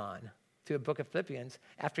study on through the book of Philippians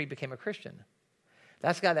after he became a Christian.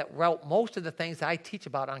 That's the guy that wrote most of the things that I teach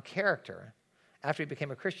about on character after he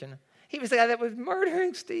became a Christian. He was the guy that was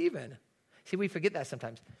murdering Stephen. See, we forget that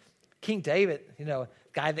sometimes. King David,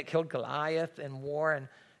 guy that killed Goliath in war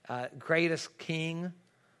and greatest king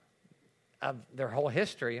of their whole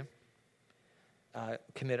history,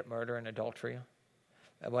 committed murder and adultery.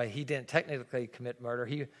 Well, he didn't technically commit murder.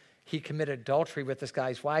 He committed adultery with this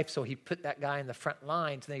guy's wife, so he put that guy in the front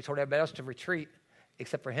lines, and then he told everybody else to retreat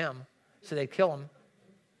except for him, so they'd kill him.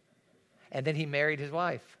 And then he married his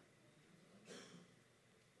wife.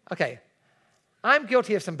 Okay, I'm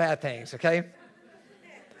guilty of some bad things, okay?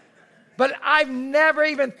 But I've never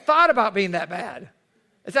even thought about being that bad.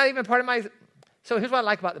 It's not even part of my... So here's what I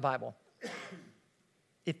like about the Bible.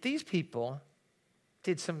 If these people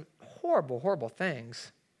did some horrible, horrible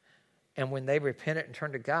things, and when they repented and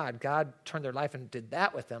turned to God, God turned their life and did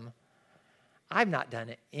that with them, I've not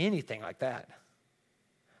done anything like that.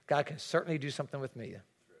 God can certainly do something with me.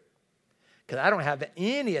 Because I don't have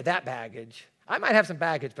any of that baggage. I might have some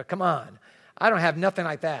baggage, but come on. I don't have nothing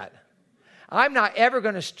like that. I'm not ever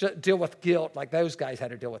going to deal with guilt like those guys had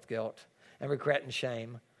to deal with guilt and regret and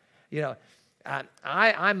shame.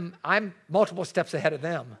 I'm multiple steps ahead of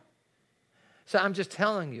them. So I'm just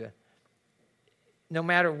telling you, no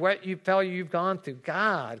matter what you've gone through,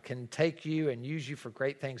 God can take you and use you for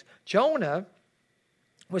great things. Jonah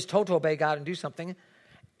was told to obey God and do something,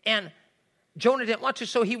 and Jonah didn't want to,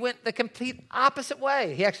 so he went the complete opposite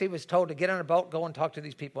way. He actually was told to get on a boat, go and talk to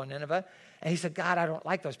these people in Nineveh. And he said, God, I don't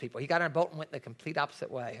like those people. He got on a boat and went the complete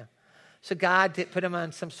opposite way. So God did put him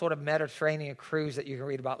on some sort of Mediterranean cruise that you can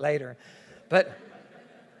read about later. But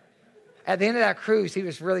at the end of that cruise, he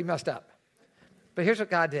was really messed up. But here's what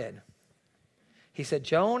God did. He said,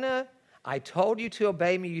 Jonah, I told you to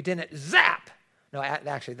obey me. You didn't. Zap! No,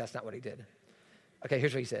 actually, that's not what he did. Okay,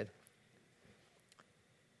 here's what he said.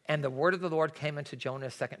 And the word of the Lord came unto Jonah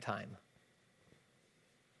a second time.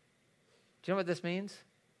 Do you know what this means?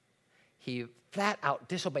 He flat out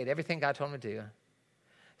disobeyed everything God told him to do.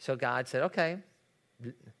 So God said, okay,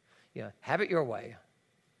 have it your way.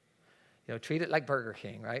 Treat it like Burger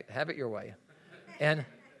King, right? Have it your way. And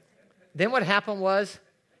then what happened was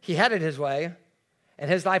he had it his way, and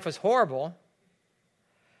his life was horrible.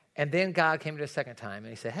 And then God came to the second time, and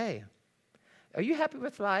he said, hey, are you happy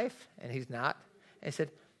with life? And he's not. And he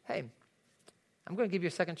said, hey, I'm going to give you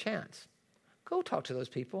a second chance. Go talk to those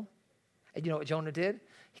people. And you know what Jonah did?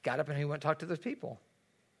 He got up and he went and talked to those people.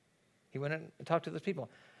 He went and talked to those people.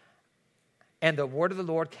 And the word of the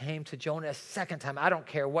Lord came to Jonah a second time. I don't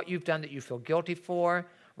care what you've done that you feel guilty for,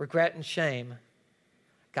 regret and shame.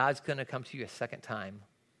 God's going to come to you a second time.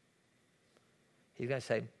 He's going to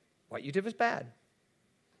say, what you did was bad.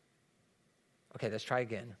 Okay, let's try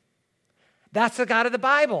again. That's the God of the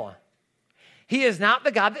Bible. He is not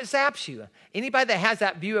the God that zaps you. Anybody that has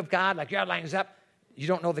that view of God, like you're outlining zap, you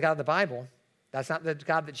don't know the God of the Bible. That's not the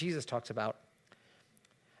God that Jesus talks about.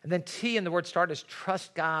 And then T in the word start is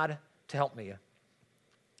trust God to help me.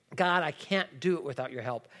 God, I can't do it without your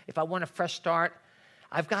help. If I want a fresh start,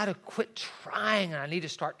 I've got to quit trying and I need to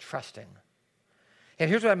start trusting. And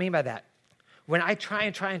here's what I mean by that. When I try,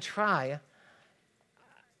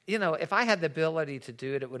 if I had the ability to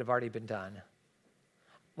do it, it would have already been done.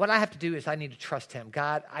 What I have to do is I need to trust him.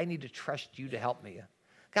 God, I need to trust you to help me.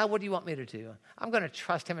 God, what do you want me to do? I'm going to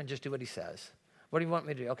trust him and just do what he says. What do you want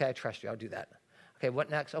me to do? Okay, I trust you. I'll do that. Okay, what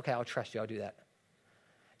next? Okay, I'll trust you. I'll do that.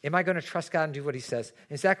 Am I going to trust God and do what he says?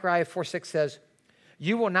 And Zechariah 4:6 says,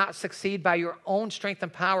 you will not succeed by your own strength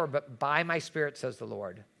and power, but by my spirit, says the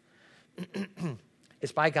Lord.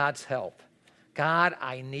 It's by God's help. God,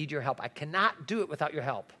 I need your help. I cannot do it without your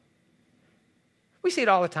help. We see it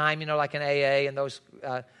all the time, like in AA and those,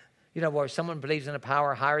 where someone believes in a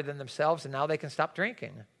power higher than themselves and now they can stop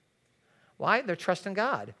drinking. Why? They're trusting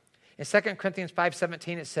God. In 2 Corinthians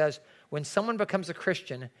 5:17, it says, when someone becomes a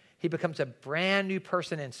Christian, he becomes a brand new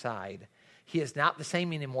person inside. He is not the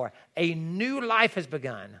same anymore. A new life has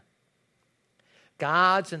begun.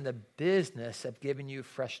 God's in the business of giving you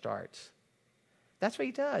fresh starts. That's what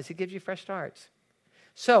he does. He gives you fresh starts.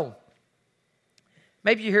 So,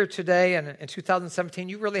 maybe you're here today and in 2017,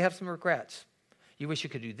 you really have some regrets. You wish you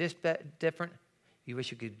could do this different. You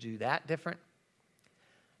wish you could do that different.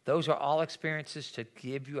 Those are all experiences to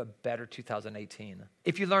give you a better 2018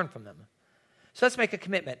 if you learn from them. So let's make a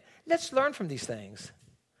commitment. Let's learn from these things.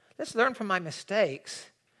 Let's learn from my mistakes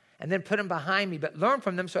and then put them behind me, but learn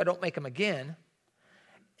from them so I don't make them again.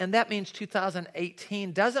 And that means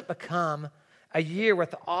 2018 doesn't become a year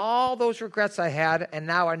with all those regrets I had and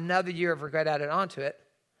now another year of regret added onto it.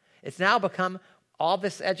 It's now become all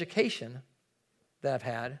this education that I've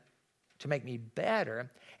had to make me better.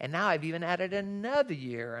 And now I've even added another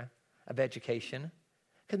year of education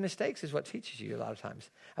because mistakes is what teaches you a lot of times.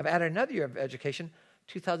 I've added another year of education.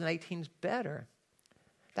 2018 is better.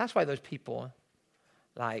 That's why those people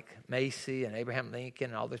like Macy and Abraham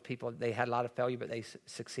Lincoln and all those people, they had a lot of failure, but they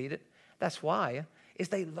succeeded. That's why, is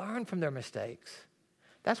they learned from their mistakes.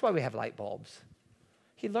 That's why we have light bulbs.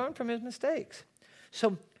 He learned from his mistakes.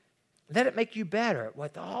 So let it make you better.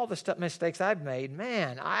 With all the mistakes I've made,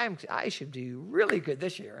 man, I should do really good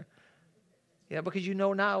this year. Because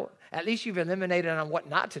now, at least you've eliminated on what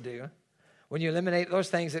not to do. When you eliminate those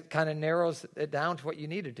things, it kind of narrows it down to what you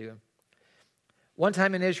need to do. One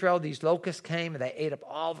time in Israel, these locusts came and they ate up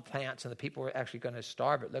all the plants, and the people were actually going to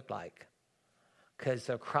starve, it looked like, because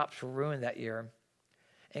their crops were ruined that year.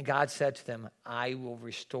 And God said to them, I will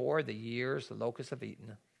restore the years the locusts have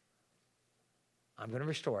eaten. I'm going to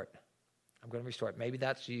restore it. I'm going to restore it. Maybe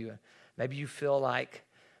that's you. Maybe you feel like,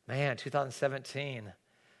 man, 2017,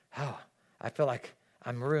 I feel like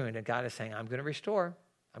I'm ruined. And God is saying, I'm going to restore.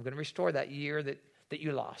 I'm going to restore that year that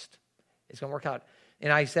you lost. It's going to work out.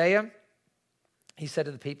 In Isaiah, he said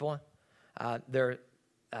to the people, their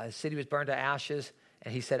city was burned to ashes,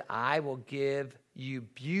 and he said, I will give you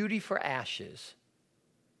beauty for ashes.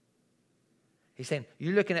 He's saying,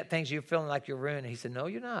 you're looking at things, you're feeling like you're ruined. And he said, no,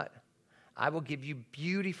 you're not. I will give you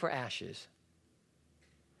beauty for ashes.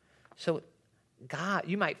 So God,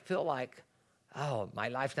 you might feel like, my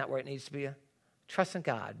life's not where it needs to be. Trust in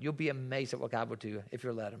God. You'll be amazed at what God will do if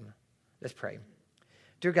you'll let him. Let's pray.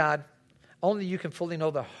 Dear God, only you can fully know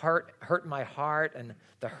the hurt in my heart and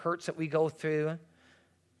the hurts that we go through.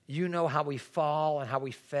 You know how we fall and how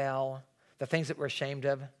we fell, the things that we're ashamed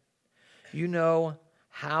of. You know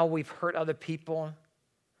how we've hurt other people,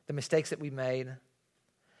 the mistakes that we made.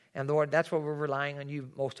 And Lord, that's where we're relying on you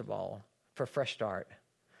most of all for a fresh start.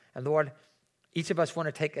 And Lord, each of us want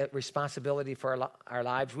to take a responsibility for our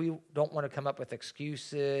lives. We don't want to come up with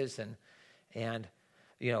excuses and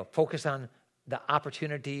focus on the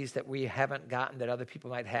opportunities that we haven't gotten that other people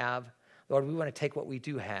might have. Lord, we want to take what we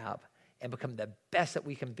do have and become the best that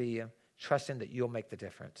we can be, trusting that you'll make the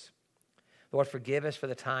difference. Lord, forgive us for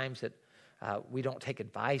the times that we don't take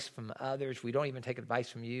advice from others. We don't even take advice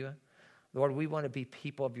from you. Lord, we want to be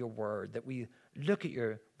people of your word, that we look at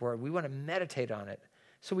your word. We want to meditate on it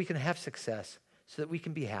so we can have success, so that we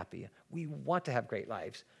can be happy. We want to have great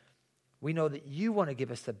lives. We know that you want to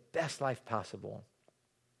give us the best life possible.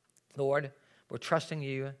 Lord, we're trusting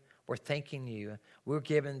you. We're thanking you. We're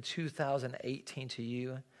giving 2018 to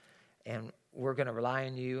you, and we're going to rely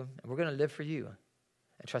on you, and we're going to live for you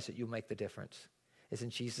and trust that you'll make the difference. It's in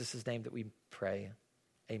Jesus' name that we pray.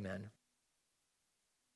 Amen.